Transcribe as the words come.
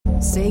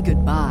Say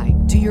goodbye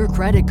to your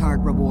credit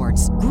card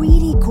rewards.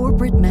 Greedy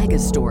corporate mega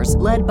stores,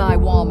 led by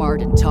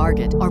Walmart and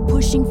Target, are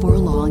pushing for a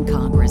law in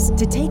Congress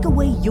to take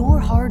away your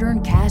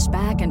hard-earned cash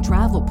back and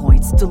travel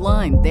points to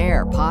line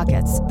their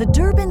pockets. The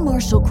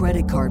Durbin-Marshall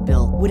credit card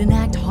bill would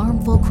enact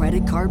harmful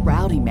credit card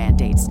routing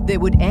mandates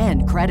that would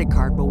end credit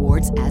card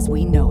rewards as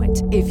we know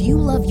it. If you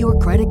love your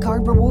credit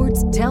card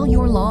rewards, tell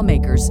your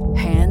lawmakers,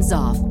 hands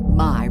off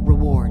my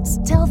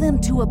rewards. Tell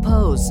them to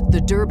oppose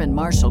the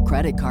Durbin-Marshall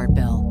credit card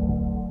bill.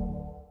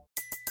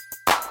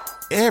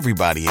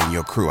 Everybody in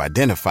your crew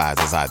identifies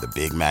as either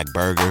Big Mac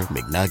Burger,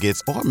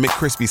 McNuggets, or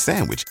McCrispy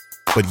Sandwich.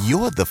 But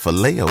you're the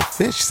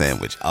Filet-O-Fish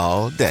Sandwich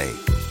all day.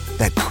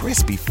 That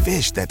crispy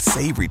fish, that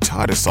savory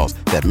tartar sauce,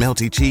 that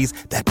melty cheese,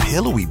 that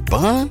pillowy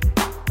bun.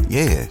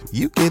 Yeah,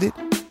 you get it.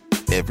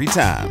 Every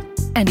time.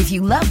 And if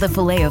you love the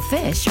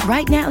Filet-O-Fish,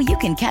 right now you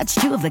can catch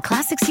two of the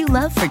classics you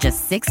love for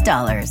just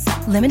 $6.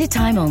 Limited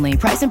time only.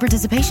 Price and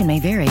participation may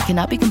vary.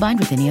 Cannot be combined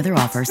with any other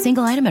offer.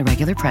 Single item at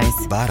regular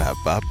price.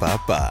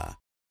 Ba-da-ba-ba-ba.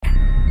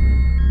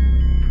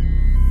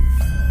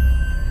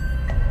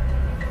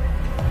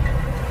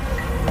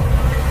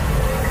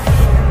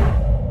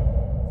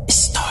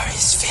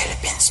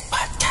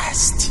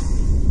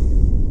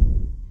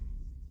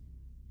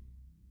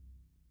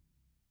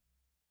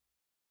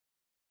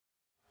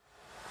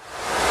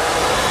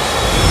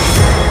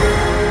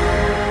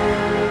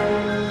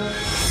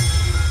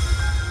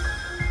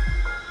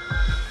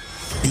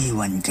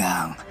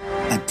 Gang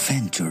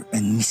Adventure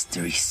and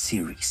Mystery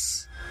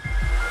Series.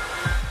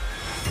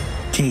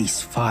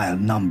 Case File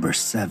Number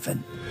 7.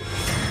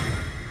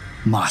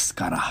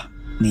 Maskara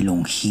ni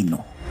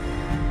Longhino.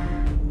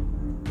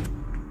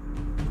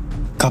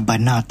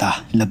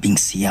 Kabanata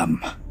 11.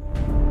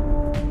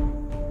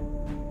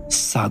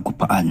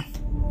 Sagupaan.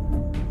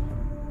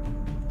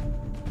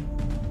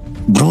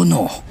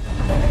 Bruno!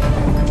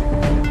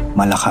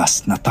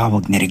 Malakas na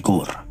tawag ni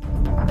Rigor.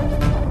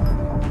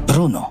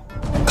 Bruno,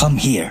 come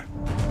here.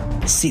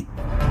 Sit.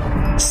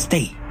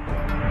 Stay.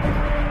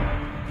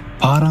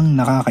 Parang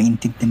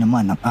nakakaintindi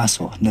naman ang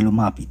aso na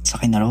lumapit sa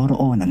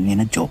kinaroroonan ni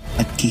na Joe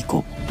at Kiko.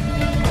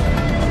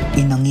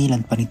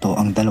 Inangilan pa nito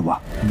ang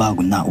dalawa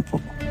bago naupo.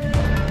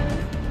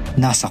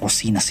 Nasa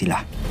kusina sila.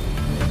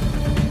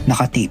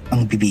 Nakatip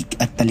ang bibig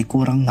at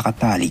talikurang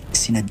nakatali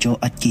sina Joe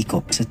at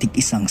Kiko sa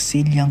tig-isang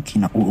silyang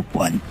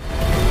kinauupuan.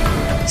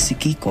 Si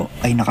Kiko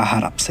ay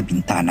nakaharap sa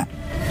bintana.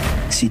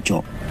 Si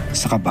Joe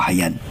sa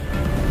kabahayan.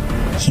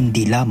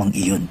 Hindi lamang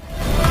iyon.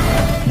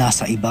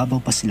 Nasa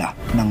ibabaw pa sila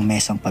ng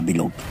mesang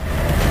pabilog.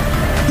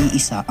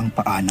 Iisa ang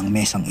paa ng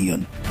mesang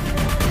iyon.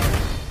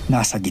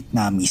 Nasa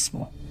gitna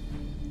mismo.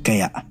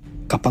 Kaya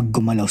kapag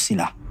gumalaw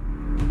sila,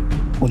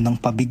 unang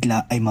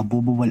pabigla ay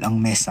mabubuwal ang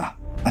mesa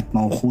at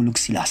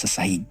mahuhulog sila sa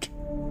sahig.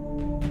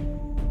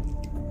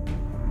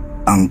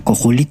 Ang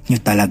kukulit nyo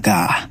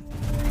talaga.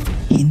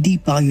 Hindi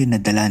pa kayo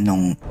nadala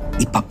nung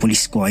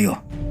ipapulis ko kayo.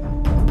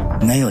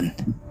 Ngayon,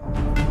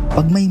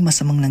 pag may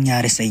masamang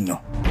nangyari sa inyo,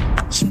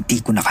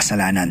 hindi ko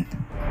nakasalanan.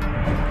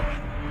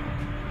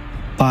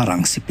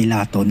 Parang si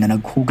Pilato na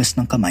naghugas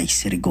ng kamay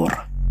si Rigor.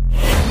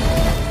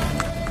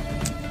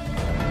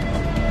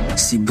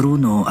 Si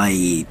Bruno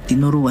ay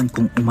tinuruan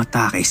kong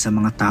umatake sa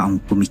mga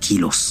taong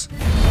kumikilos.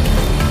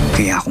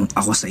 Kaya kung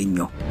ako sa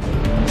inyo,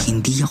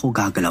 hindi ako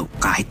gagalaw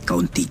kahit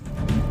kaunti.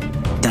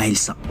 Dahil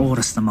sa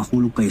oras na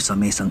mahulog kayo sa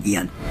mesang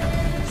iyan,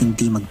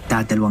 hindi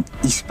magdadalawang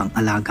isip ang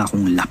alaga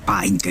kong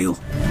lapain kayo.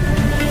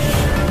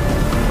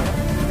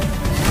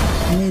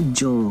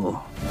 Medyo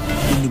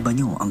iniba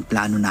nyo ang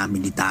plano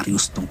namin ni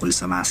Darius tungkol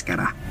sa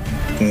maskara.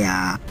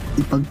 Kaya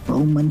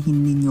ipagpaumanhin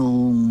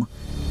ninyong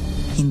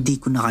hindi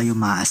ko na kayo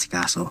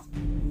maasikaso.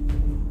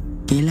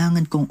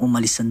 Kailangan kong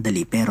umalis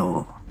sandali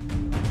pero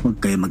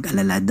huwag kayo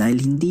mag-alala dahil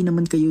hindi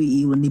naman kayo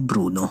iiwan ni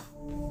Bruno.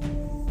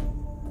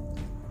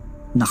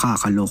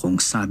 Nakakalokong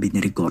sabi ni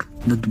Rigor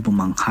na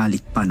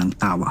bumanghalik pa ng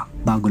tawa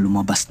bago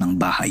lumabas ng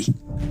bahay.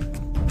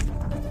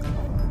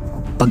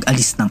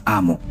 Pag-alis ng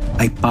amo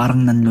ay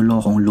parang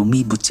nanlolokong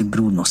lumibot si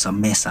Bruno sa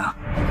mesa.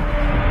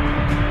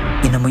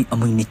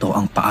 Inamoy-amoy nito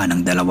ang paa ng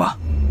dalawa.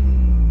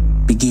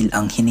 Pigil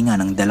ang hininga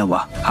ng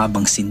dalawa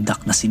habang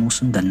sindak na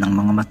sinusundan ng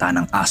mga mata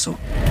ng aso.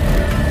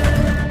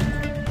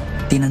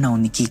 Tinanaw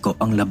ni Kiko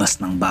ang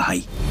labas ng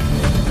bahay.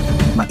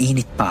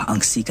 Mainit pa ang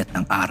sikat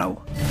ng araw.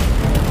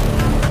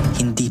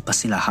 Hindi pa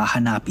sila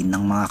hahanapin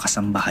ng mga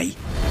kasambahay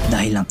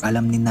dahil ang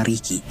alam ni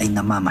Ricky ay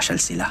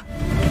namamasyal sila.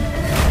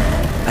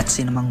 At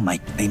si namang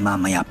Mike ay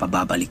mamaya pa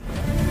babalik.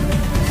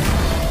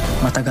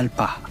 Matagal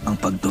pa ang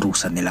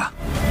pagdurusa nila.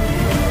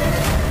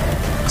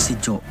 Si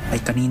Joe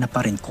ay kanina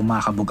pa rin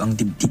kumakabog ang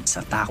dibdib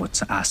sa takot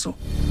sa aso.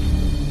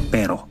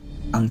 Pero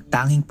ang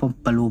tanging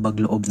pampalubag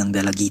loob ng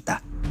dalagita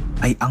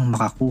ay ang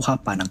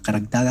makakuha pa ng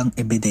karagdagang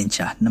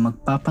ebidensya na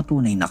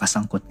magpapatunay na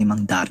kasangkot ni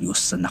Mang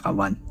Darius sa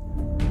nakawan.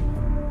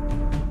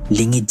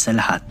 Lingid sa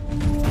lahat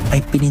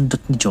ay pinindot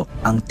ni Joe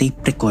ang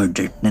tape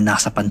recorder na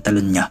nasa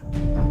pantalon niya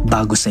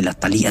bago sila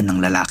talian ng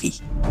lalaki.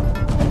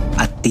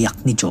 At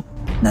tiyak ni Joe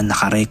na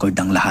nakarecord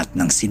ang lahat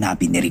ng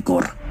sinabi ni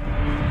Rigor.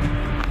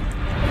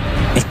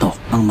 Ito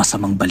ang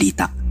masamang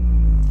balita.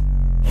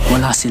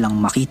 wala silang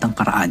makitang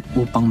paraan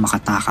upang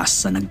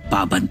makatakas sa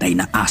nagbabantay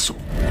na aso.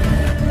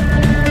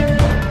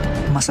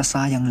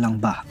 Masasayang lang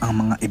ba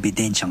ang mga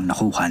ebidensyang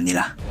nakuha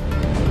nila?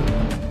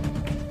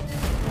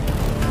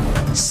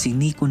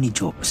 Siniko ni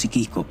Joe si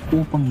Kiko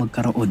upang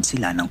magkaroon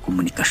sila ng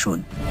komunikasyon.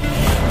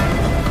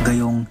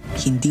 Gayong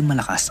hindi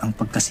malakas ang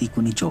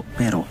pagkasiko ni Joe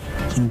pero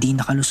hindi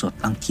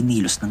nakalusot ang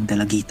kinilos ng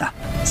dalagita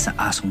sa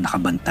asong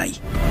nakabantay.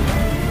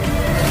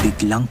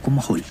 Biglang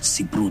kumahol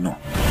si Bruno.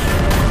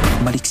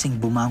 Maliksing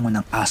bumangon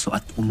ang aso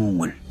at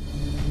umungol.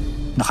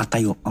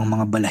 Nakatayo ang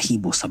mga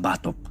balahibo sa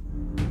batok.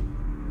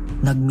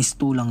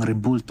 Nagmistulang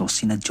rebulto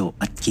sina Joe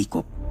at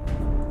Kiko.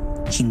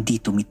 Hindi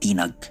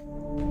tumitinag.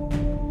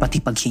 Pati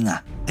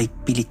paghinga ay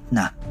pilit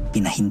na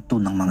pinahinto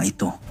ng mga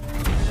ito.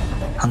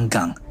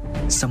 Hanggang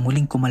sa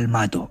muling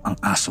kumalmado ang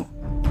aso.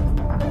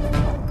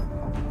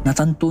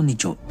 Natanto ni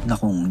Joe na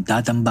kung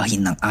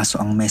dadambahin ng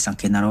aso ang mesang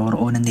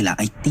kinaroroonan nila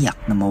ay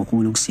tiyak na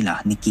mahuhulog sila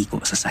ni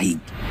Kiko sa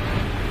sahig.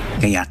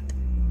 Kaya't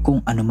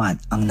kung anuman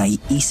ang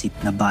naiisip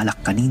na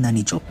balak kanina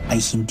ni Joe ay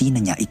hindi na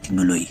niya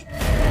itinuloy.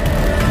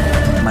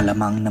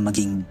 Malamang na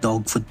maging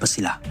dog food pa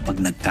sila pag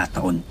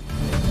nagkataon.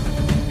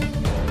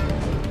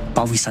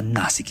 Pawisan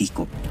na si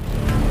Kiko.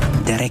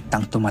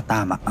 Direktang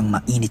tumatama ang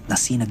mainit na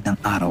sinag ng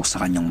araw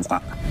sa kanyang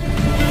muka.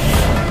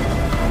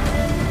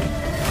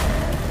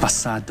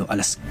 Pasado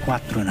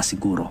 4:00 na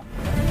siguro.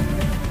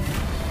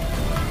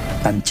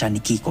 Tansya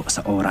ni Kiko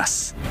sa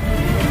oras.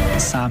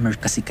 Summer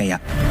kasi kaya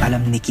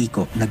alam ni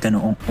Kiko na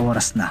ganoong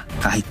oras na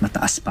kahit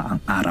mataas pa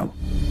ang araw.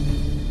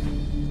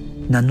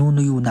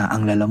 Nanunuyo na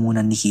ang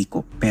lalamunan ni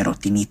Kiko pero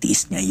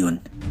tinitiis niya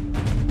iyon.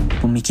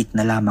 Pumikit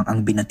na lamang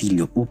ang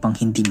binatilyo upang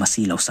hindi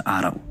masilaw sa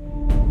araw.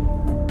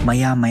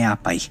 Maya-maya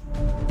pa'y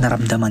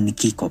naramdaman ni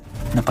Kiko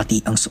na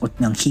pati ang suot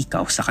niyang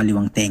hikaw sa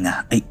kaliwang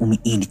tenga ay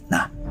umiinit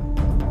na.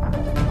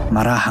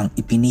 Marahang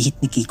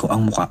ipinihit ni Kiko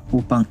ang muka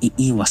upang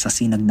iiwas sa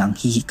sinag ng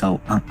hihikaw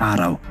ang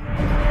araw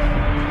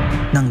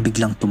nang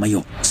biglang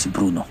tumayo si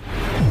Bruno.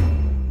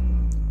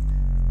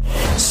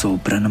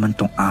 Sobra naman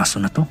tong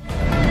aso na to.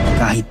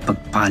 Kahit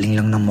pagpaling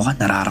lang ng muka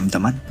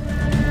nararamdaman.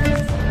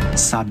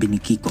 Sabi ni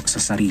Kiko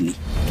sa sarili.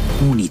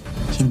 Ngunit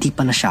hindi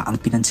pala siya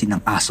ang pinansin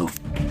ng aso.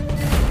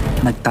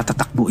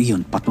 Nagtatatakbo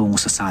iyon patungo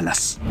sa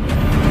salas.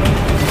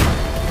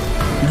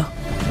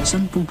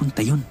 Saan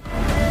pupunta yun?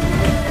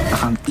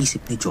 Akang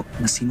isip ni Joe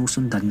na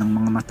sinusundan ng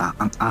mga mata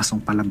ang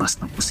asong palabas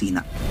ng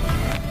kusina.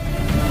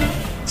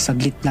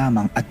 Saglit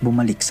lamang at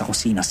bumalik sa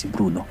kusina si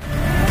Bruno.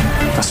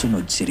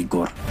 Kasunod si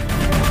Rigor.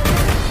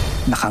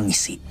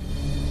 Nakangisi.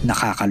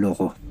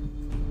 Nakakaloko.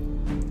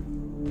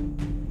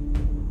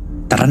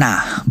 Tara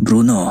na,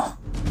 Bruno.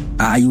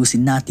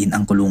 Aayusin natin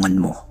ang kulungan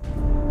mo.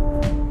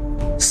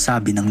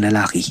 Sabi ng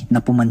lalaki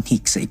na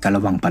pumanhik sa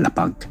ikalawang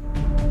palapag.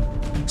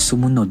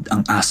 Sumunod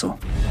ang aso.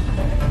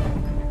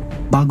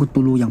 Bago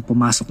tuluyang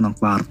pumasok ng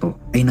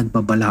kwarto ay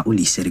nagbabala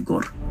uli si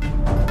Rigor.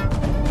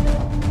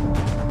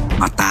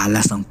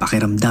 Matalas ang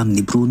pakiramdam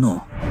ni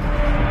Bruno.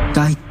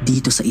 Kahit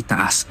dito sa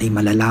itaas ay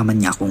malalaman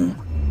niya kung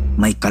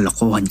may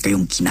kalokohan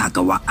kayong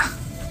ginagawa.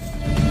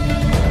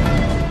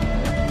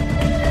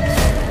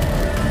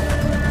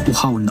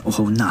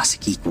 Uhaw na si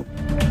Kiko.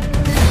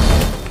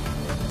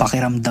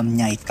 Pakiramdam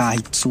niya ay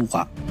kahit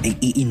suka ay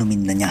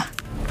iinumin na niya.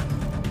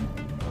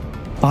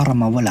 Para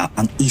mawala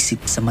ang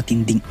isip sa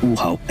matinding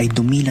uhaw ay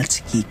dumilat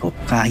si Kiko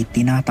kahit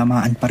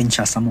tinatamaan pa rin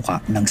siya sa muka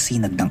ng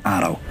sinag ng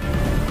araw.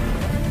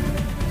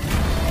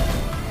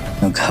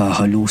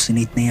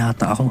 Naghahalusinate na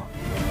yata ako.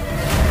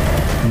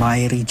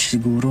 May rage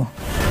siguro.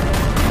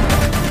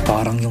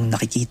 Parang yung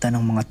nakikita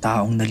ng mga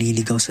taong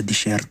naliligaw sa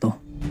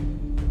disyerto.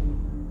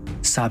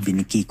 Sabi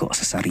ni Kiko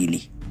sa sarili.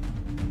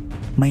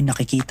 May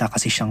nakikita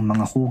kasi siyang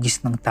mga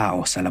hugis ng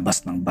tao sa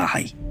labas ng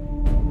bahay.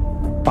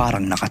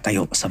 Parang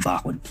nakatayo sa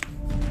bakod.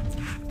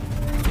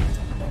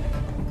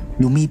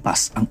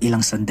 Lumipas ang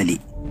ilang sandali,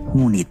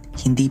 ngunit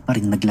hindi pa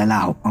rin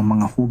naglalaho ang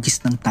mga hugis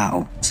ng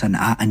tao sa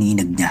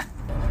naaaninag niya.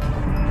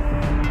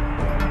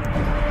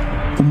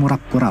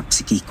 Kumurap-kurap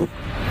si Kiko.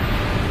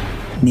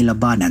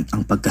 Nilabanan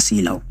ang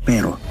pagkasilaw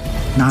pero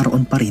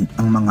naroon pa rin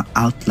ang mga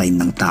outline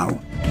ng tao.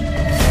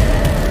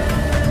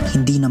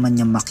 Hindi naman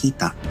niya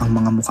makita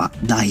ang mga muka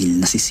dahil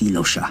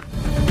nasisilaw siya.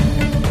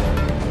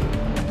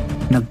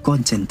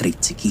 Nag-concentrate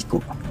si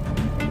Kiko.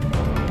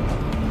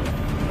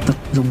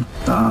 3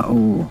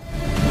 tao.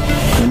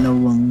 2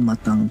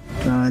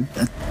 matangkad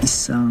at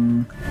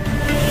 1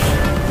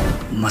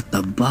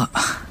 mataba.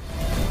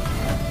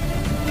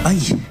 Ay!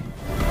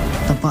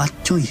 Taba at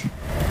Choy.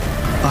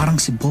 Parang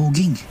si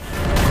Boging.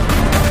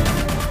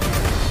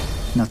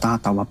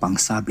 Natatawa pang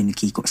sabi ni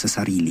Kiko sa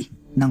sarili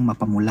nang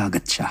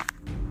mapamulagat siya.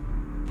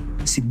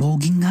 Si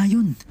Boging nga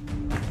yun.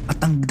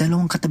 At ang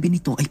 2 katabi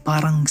nito ay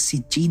parang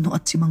si Gino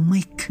at si Mang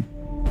Mike.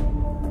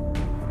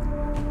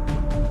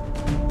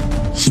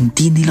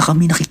 Hindi nila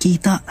kami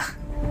nakikita.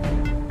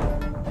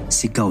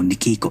 Sigaw ni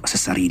Kiko sa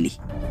sarili.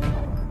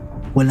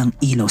 Walang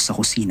ilaw sa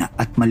kusina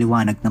at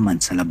maliwanag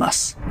naman sa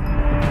labas.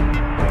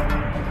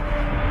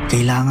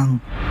 Kailangang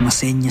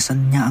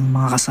masenyasan niya ang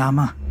mga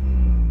kasama.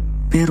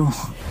 Pero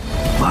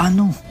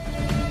paano?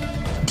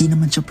 Hindi Hindi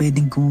naman siya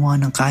pwedeng gumawa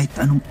ng kahit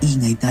anong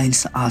ingay dahil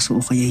sa aso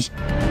o kaya'y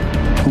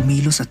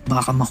kumilos at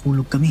baka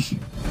mahulog kami.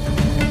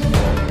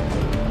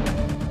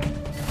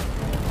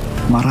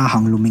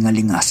 Marahang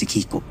lumingalinga si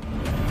Kiko.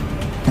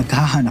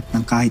 Naghahanap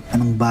ng kahit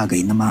anong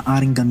bagay na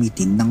maaaring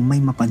gamitin nang may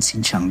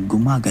mapansin siyang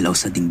gumagalaw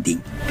sa dingding.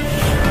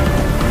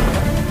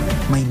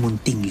 May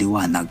munting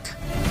liwanag,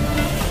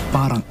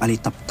 parang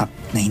alitap-tap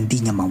na hindi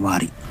niya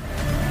mawari.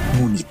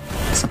 Ngunit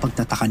sa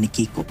pagtataka ni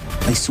Kiko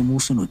ay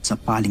sumusunod sa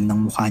paling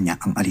ng mukha niya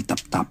ang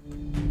alitap-tap.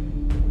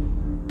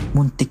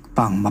 Muntik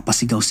pang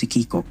mapasigaw si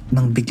Kiko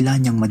nang bigla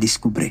niyang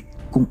madiskubre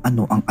kung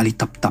ano ang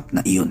alitap-tap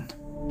na iyon.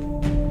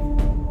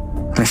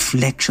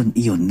 Reflection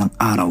iyon ng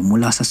araw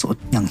mula sa suot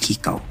niyang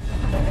hikaw.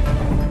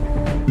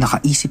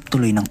 Nakaisip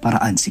tuloy ng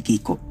paraan si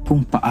Kiko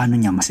kung paano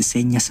niya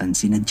masisenyasan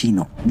si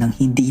Gino nang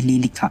hindi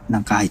ililikha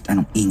ng kahit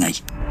anong ingay.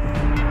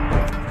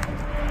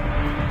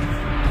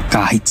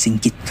 Kahit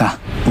singkit ka,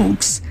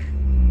 Pogs,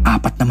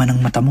 4 naman ang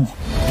mata mo.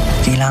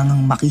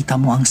 Kailangang makita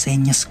mo ang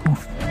senyas ko.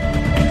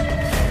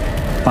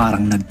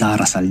 Parang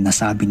nagdarasal na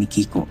sabi ni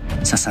Kiko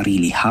sa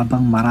sarili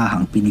habang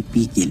marahang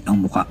pinipigil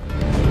ang muka.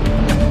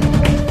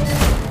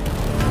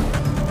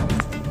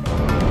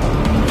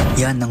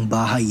 Yan ang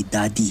bahay,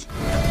 Daddy.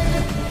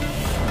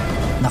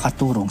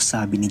 Nakaturong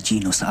sabi ni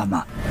Gino sa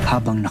ama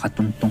habang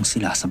nakatuntong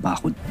sila sa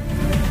bakod.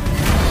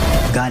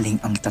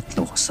 Galing ang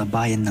tatlo sa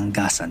bayan ng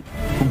Gasan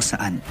kung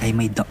saan ay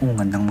may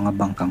daungan ng mga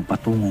bangkang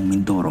patungong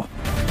Mindoro.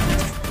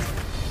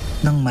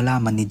 Nang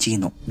malaman ni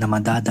Gino na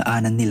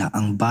madadaanan nila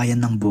ang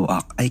bayan ng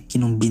Boak ay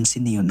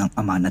kinumbinsi niyon ng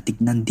ama na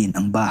tignan din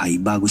ang bahay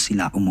bago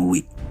sila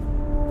umuwi.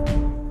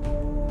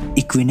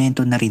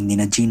 Ikwinento na rin ni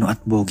Gino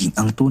at Boging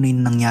ang tunay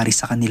na nangyari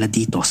sa kanila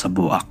dito sa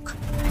Boak.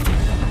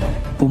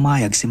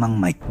 Pumayag si Mang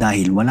Mike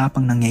dahil wala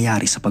pang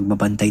nangyayari sa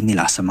pagbabantay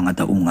nila sa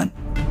mga daungan.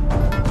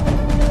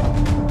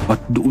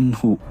 At doon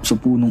ho, sa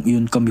punong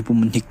iyon kami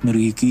pumuntik ni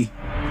Ricky.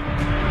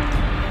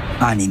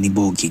 Ani ni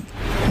Boging.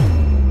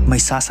 May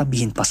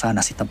sasabihin pa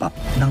sana si Taba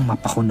nang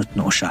mapakunot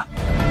noo siya.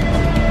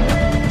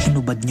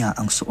 Hinubad niya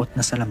ang suot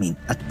na salamin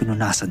at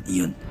pinunasan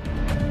iyon.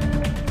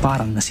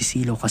 Parang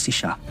nasisilaw kasi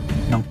siya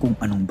ng kung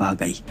anong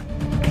bagay.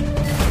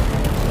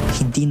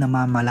 Hindi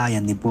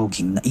namamalayan ni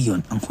Boging na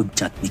iyon ang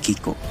hudyat ni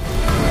Kiko.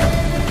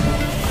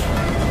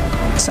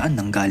 Saan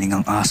nanggaling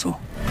ang aso?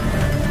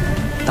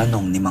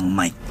 Tanong ni Mang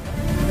Mike.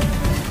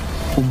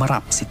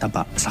 Umarap si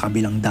Taba sa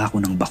kabilang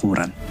dako ng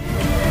bakuran.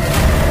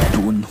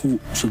 Doon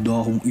ho, sa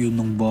dakong iyon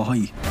ng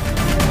bahay.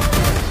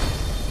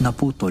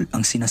 Naputol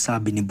ang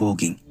sinasabi ni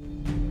Boging.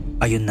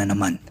 Ayun na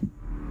naman.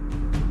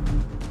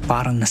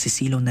 Parang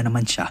nasisilaw na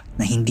naman siya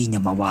na hindi niya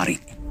mawari.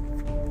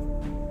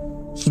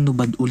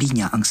 Hinubad uli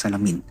niya ang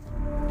salamin.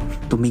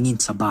 Tumingin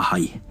sa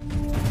bahay.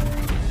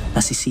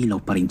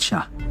 Nasisilaw pa rin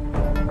siya.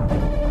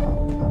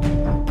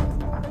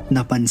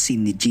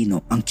 Napansin ni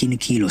Gino ang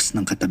kinikilos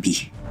ng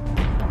katabi.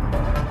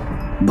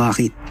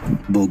 Bakit,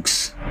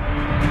 Bogs?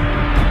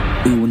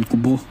 Ewan ko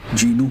ba,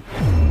 Gino?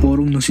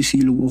 Parang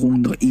nasisilaw akong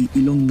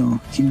naiilang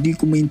na hindi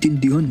ko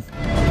maintindihan.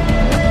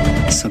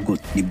 Sagot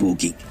ni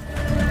Boging.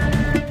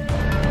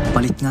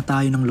 Palit nga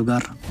tayo ng lugar,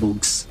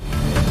 Bogs.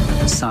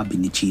 Sabi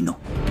ni Gino.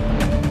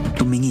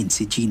 Tumingin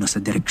si Gino sa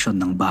direksyon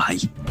ng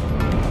bahay.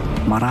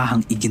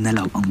 Marahang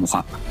iginalaw ang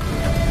muka.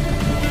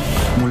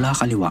 Mula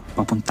kaliwa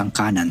papuntang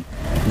kanan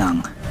ng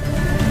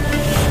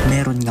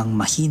meron ngang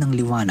mahinang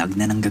liwanag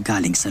na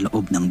nanggagaling sa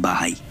loob ng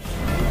bahay.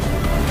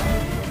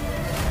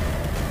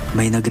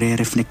 May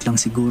nagre-reflect lang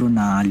siguro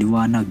na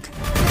liwanag.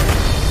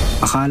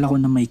 Akala ko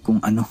na may kung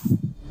ano.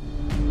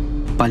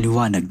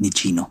 Paliwanag ni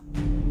Gino.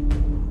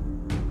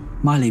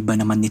 Malay ba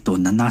naman nito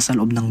na nasa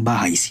loob ng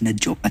bahay sina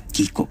Joe at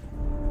Kiko?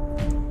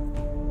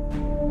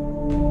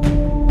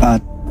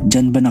 At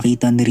dyan ba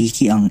nakita ni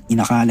Ricky ang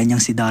inakala niyang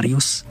si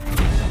Darius?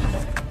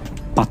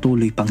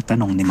 Patuloy pang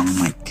tanong ni Mang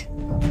Mike.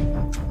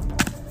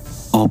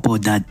 Opo,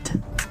 Dad.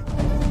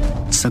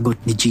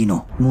 Sagot ni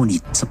Gino,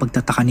 ngunit sa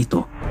pagtataka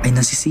nito ay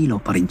nasisilaw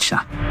pa rin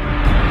siya.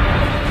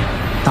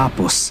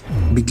 Tapos,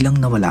 biglang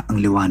nawala ang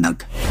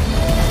liwanag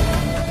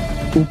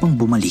upang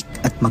bumalik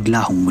at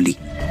maglahong muli.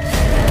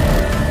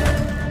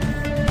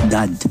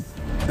 Dad,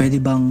 pwede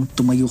bang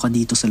tumayo ka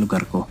dito sa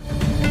lugar ko?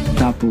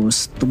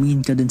 Tapos,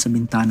 tumingin ka dun sa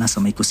bintana sa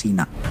may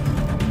kusina.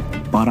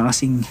 Para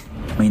kasing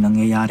may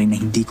nangyayari na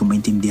hindi ko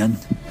maintindihan.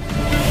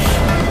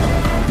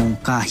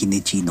 Mungkahi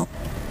ni Gino.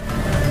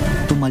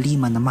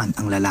 Tumalima naman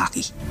ang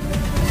lalaki.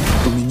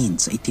 Tumingin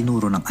sa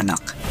itinuro ng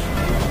anak.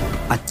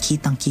 At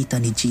kitang-kita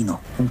ni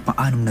Gino kung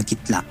paanong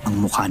nagitla ang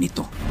mukha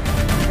nito.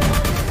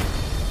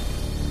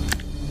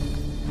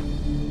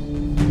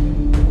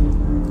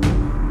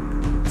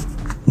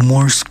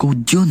 Morse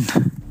code yun.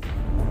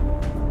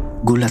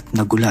 Gulat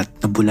na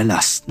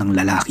bulalas ng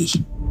lalaki.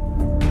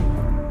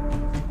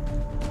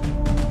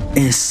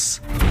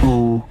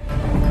 S-O-S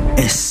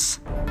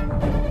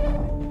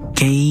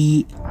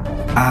K-I-K-O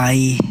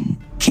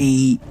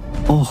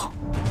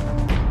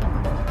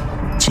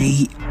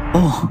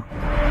J-O.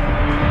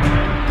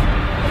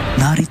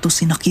 Narito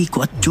si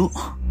Kiko at Joe.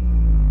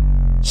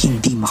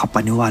 Hindi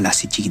makapaniwala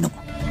si Gino.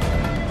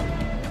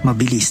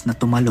 Mabilis na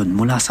tumalon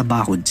mula sa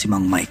bakod si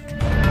Mang Mike.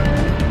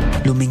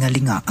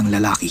 Lumingalinga ang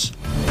lalaki.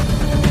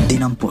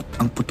 Dinampot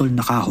ang putol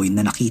na kahoy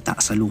na nakita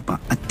sa lupa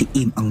at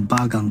tiim ang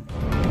bagang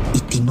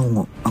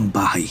itinungo ang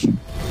bahay.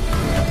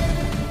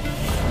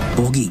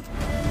 "Pogi,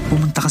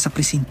 pumunta ka sa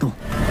presinto.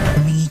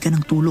 Humingi ka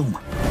ng tulong,"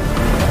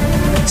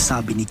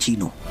 sabi ni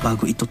Gino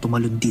bago ito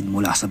tumalon din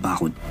mula sa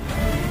bakod.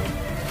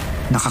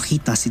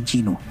 Nakakita si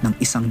Gino ng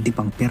isang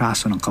dipang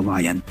piraso ng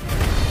kawayan.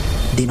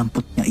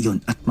 Dinampot niya iyon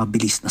at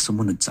mabilis na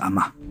sumunod sa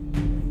ama.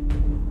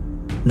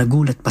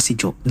 Nagulat pa si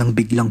Joe nang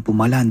biglang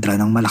pumalandra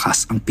ng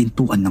malakas ang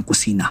pintuan ng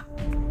kusina.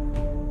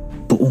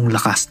 Buong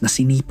lakas na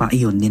sinipa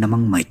iyon ni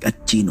Mang Mike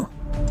at Gino.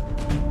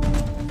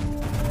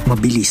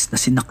 Mabilis na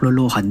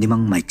sinaklolohan ni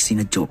Mang Mike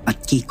sina Joe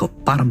at Kiko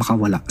para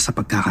makawala sa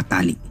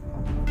pagkakatali.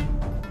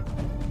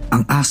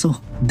 "Ang aso,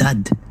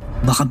 Dad,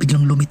 baka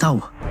biglang lumitaw,"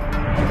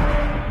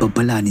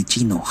 babala ni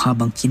Gino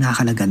habang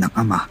kinakalagan ng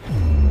ama.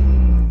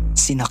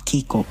 Sina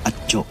Kiko at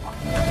Joe.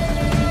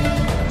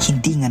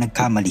 Hindi nga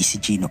nagkamali si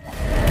Gino.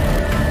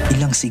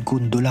 Ilang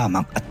segundo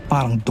lamang at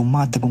parang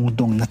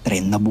dumadagong-dong na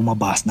tren na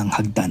bumabas ng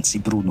hagdan si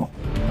Bruno.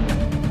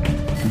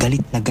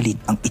 Galit na galit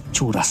ang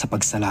itsura sa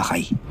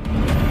pagsalakay.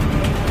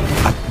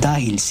 At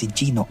dahil si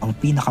Gino ang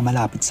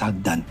pinakamalapit sa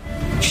hagdan,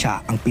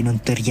 siya ang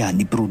pinunterya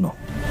ni Bruno.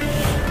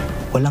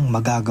 Walang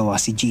magagawa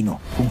si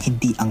Gino kung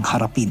hindi ang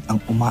harapin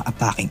ang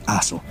umaataking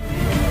aso.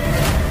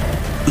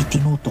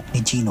 Itinutok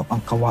ni Gino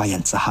ang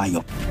kawayan sa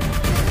hayop.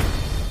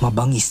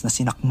 Mabangis na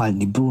sinakmal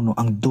ni Bruno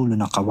ang dulo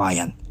ng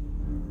kawayan.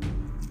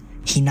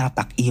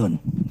 Hinatak iyon.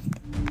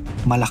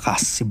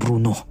 Malakas si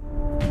Bruno.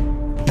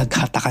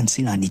 Naghatakan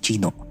sila ni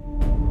Gino.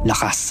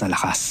 Lakas sa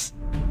lakas.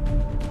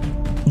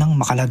 Nang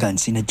makalagan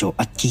sina Joe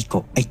at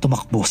Kiko ay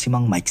tumakbo si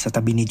Mang Mike sa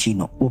tabi ni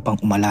Gino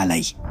upang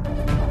umalalay.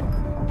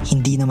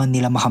 Hindi naman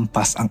nila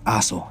mahampas ang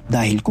aso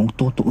dahil kung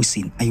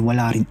tutuusin ay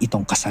wala rin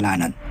itong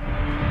kasalanan.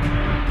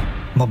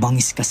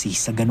 Mabangis kasi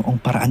sa ganoong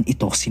paraan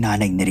ito si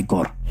Nanay ni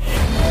Rigor.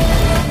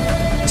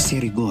 Si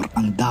Rigor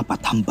ang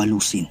dapat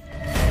hambalusin.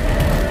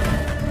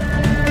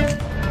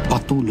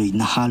 Patuloy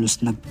na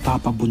halos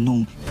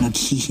nagpapabunong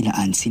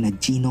naghihilaan sina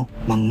Gino,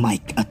 Mang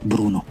Mike at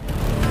Bruno.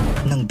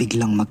 Nang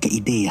biglang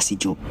magkaideya si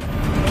Joe.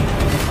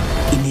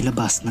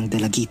 Inilabas ng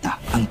dalagita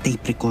ang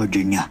tape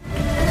recorder niya.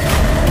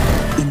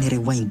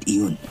 Inirewind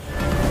iyon.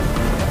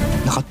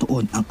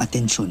 Nakatuon ang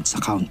atensyon sa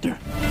counter.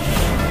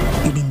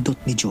 Pinindot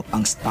ni Joe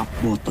ang stop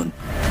button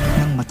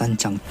nang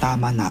matansyang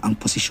tama na ang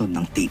posisyon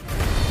ng tape.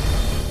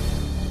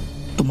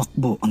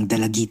 Tumakbo ang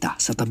dalagita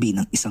sa tabi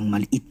ng isang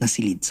maliit na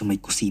silid sa may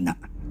kusina.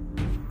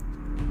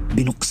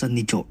 Binuksan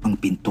ni Joe ang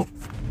pinto.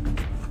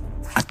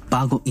 At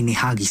bago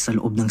inihagi sa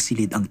loob ng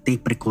silid ang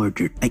tape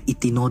recorder ay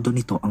itinodo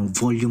nito ang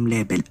volume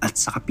level at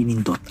saka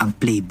pinindot ang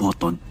play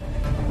button.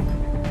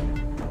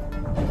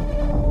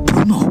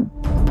 "Bruno!"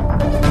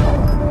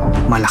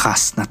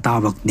 Malakas na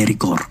tawag ni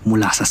Rigor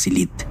mula sa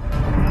silid.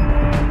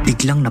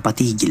 Biglang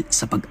napatigil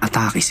sa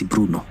pag-atake si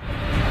Bruno.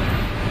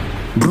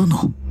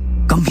 "Bruno,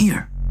 come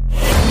here!"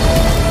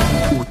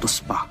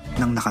 Utos pa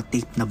ng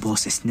nakatape na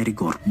boses ni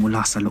Rigor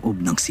mula sa loob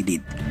ng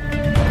silid.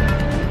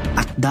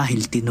 At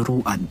dahil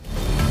tinuruan,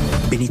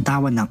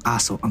 binitawan ng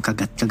aso ang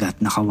kagat-kagat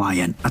na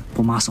kawayan at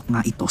pumasok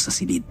nga ito sa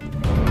silid.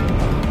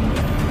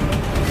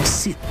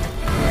 "Sit!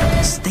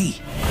 Stay!"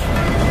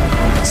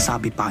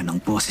 sabi pa ng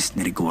boses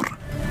ni Rigor.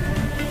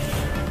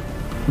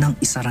 Nang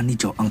isara ni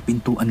Joe ang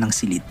pintuan ng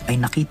silid ay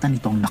nakita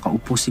nitong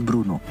nakaupo si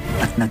Bruno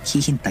at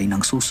naghihintay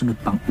ng susunod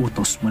pang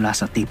utos mula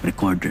sa tape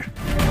recorder.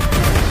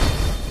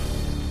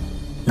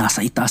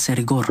 "Nasa itaas si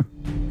Rigor,"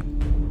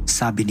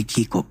 sabi ni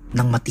Kiko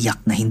nang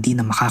matiyak na hindi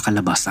na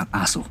makakalabas ang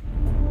aso.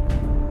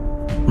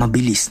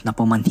 Mabilis na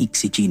pumanhik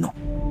si Gino,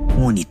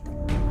 ngunit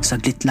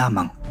saglit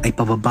lamang ay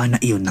pababa na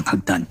iyon ng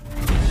hagdan.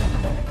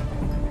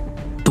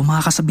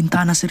 "Tumakas sa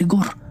bintana si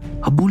Rigor,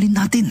 habulin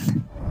natin!"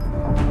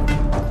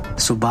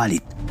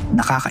 Subalit,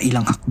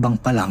 nakakailang hakbang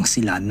pa lang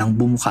sila nang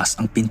bumukas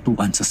ang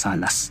pintuan sa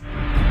salas.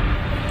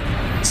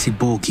 Si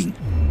Boging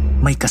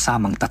may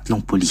kasamang 3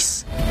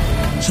 pulis.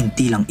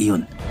 Hindi lang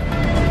iyon.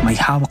 May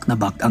hawak na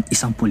bag ang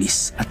isang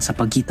pulis at sa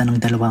pagitan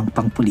ng 2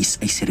 pang pulis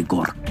ay si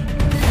Rigor.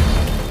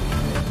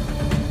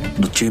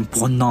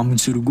 "Natsyempohan namin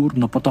si Rigor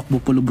na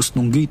patakbo palabas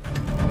ng gate."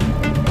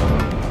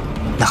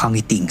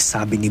 Nakangiting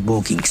sabi ni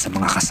Boging sa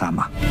mga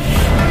kasama.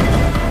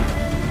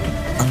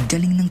 "Ang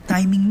galing ng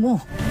timing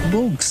mo,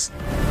 Bogs.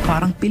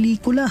 Parang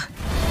pelikula."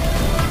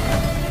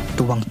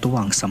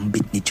 Tuwang-tuwang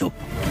sambit ni Joe.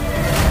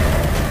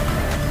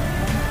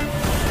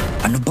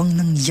 "Ano bang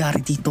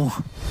nangyari dito?"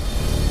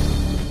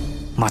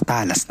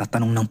 Matalas na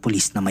tanong ng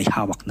pulis na may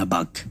hawak na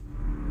bag.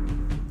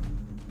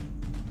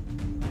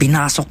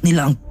 "Pinasok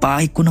nila ang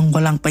bahay ko nang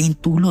walang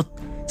pahintulot.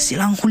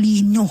 Sila ang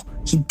hulihin nyo,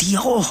 hindi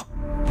ako."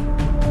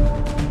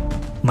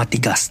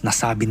 Matigas na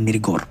sabi ni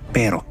Rigor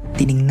pero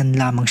tiningnan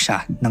lamang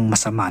siya ng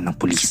masama ng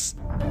pulis.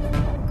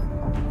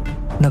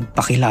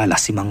 Nagpakilala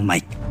si Mang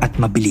Mike at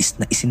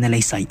mabilis na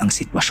isinalaysay ang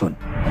sitwasyon.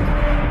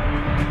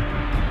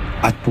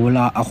 "At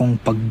wala akong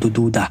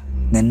pagdududa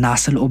na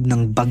nasa loob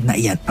ng bag na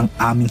iyan ang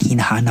aming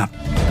hinahanap.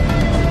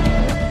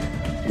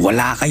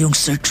 Wala kayong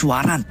search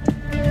warrant.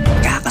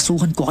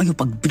 Kakasuhan ko kayo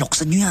pag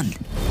binuksan nyo yan."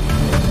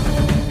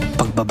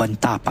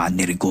 pagbabanta pa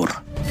ni Rigor.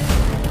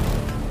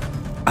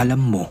 Alam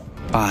mo,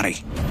 pare,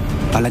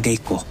 palagay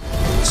ko,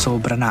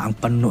 sobra na ang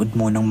panonood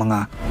mo ng mga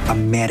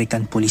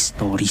American police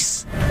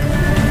stories.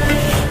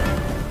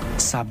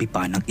 Sabi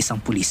pa ng isang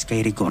pulis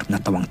kay Rigor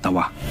na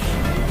tawang-tawa.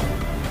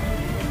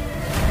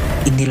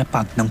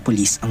 Inilapag ng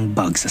pulis ang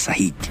bag sa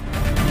sahig.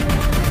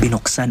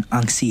 Binuksan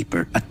ang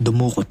zipper at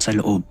dumukot sa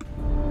loob.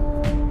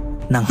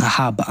 Nang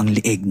hahaba ang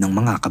leeg ng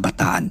mga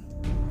kabataan.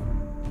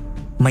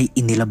 May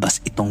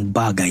inilabas itong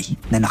bagay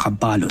na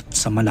nakabalot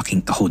sa malaking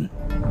kahon.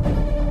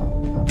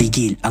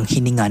 Bigil ang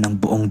hininga ng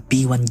buong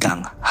B1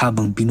 gang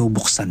habang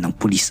binubuksan ng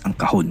pulis ang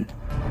kahon.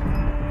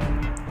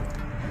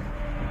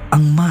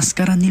 Ang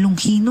maskara ni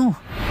Longhino!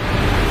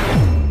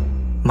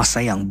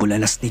 Masayang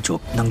bulalas ni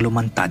Joe nang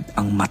lumantad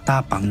ang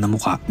matapang na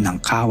muka ng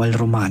kawal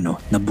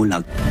Romano na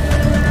bulag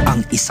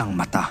ang isang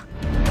mata.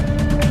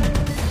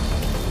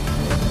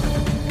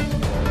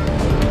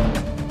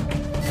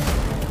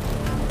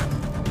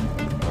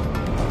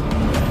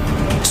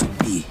 To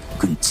be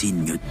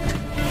continued.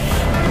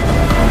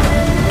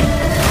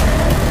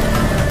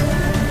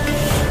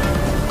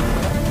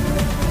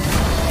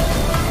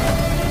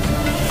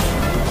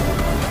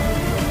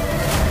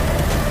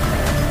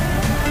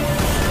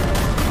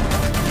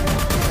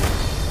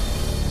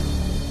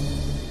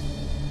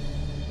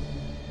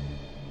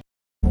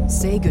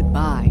 Say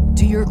goodbye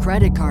to your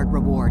credit card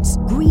rewards.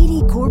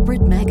 Greedy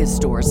corporate mega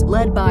stores,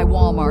 led by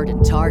Walmart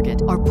and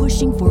Target, are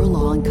pushing for a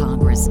law in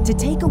Congress to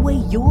take away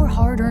your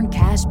hard-earned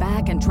cash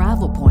back and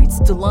travel points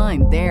to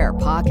line their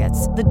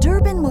pockets. The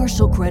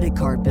Durbin-Marshall credit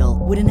card bill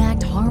would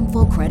enact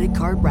harmful credit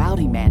card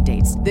routing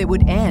mandates that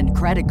would end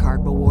credit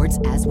card rewards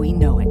as we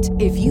know it.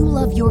 If you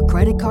love your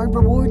credit card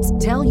rewards,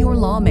 tell your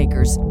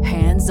lawmakers,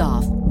 hands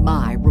off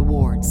my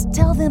rewards.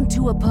 Tell them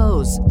to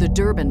oppose the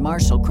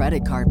Durbin-Marshall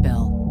credit card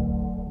bill.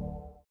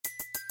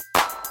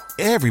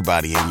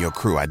 Everybody in your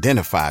crew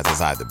identifies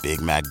as either Big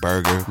Mac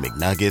Burger,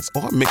 McNuggets,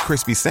 or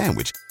McCrispy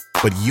Sandwich.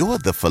 But you're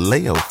the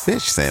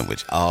Filet-O-Fish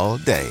Sandwich all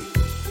day.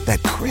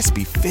 That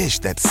crispy fish,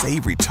 that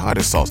savory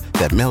tartar sauce,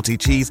 that melty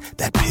cheese,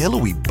 that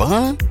pillowy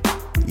bun.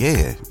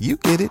 Yeah, you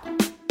get it.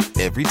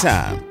 Every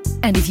time.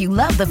 And if you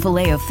love the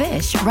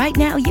Filet-O-Fish, right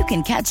now you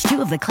can catch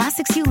two of the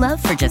classics you love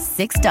for just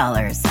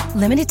 $6.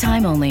 Limited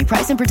time only.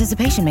 Price and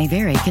participation may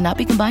vary. Cannot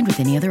be combined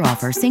with any other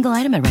offer. Single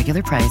item at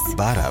regular price.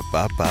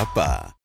 Ba-da-ba-ba-ba.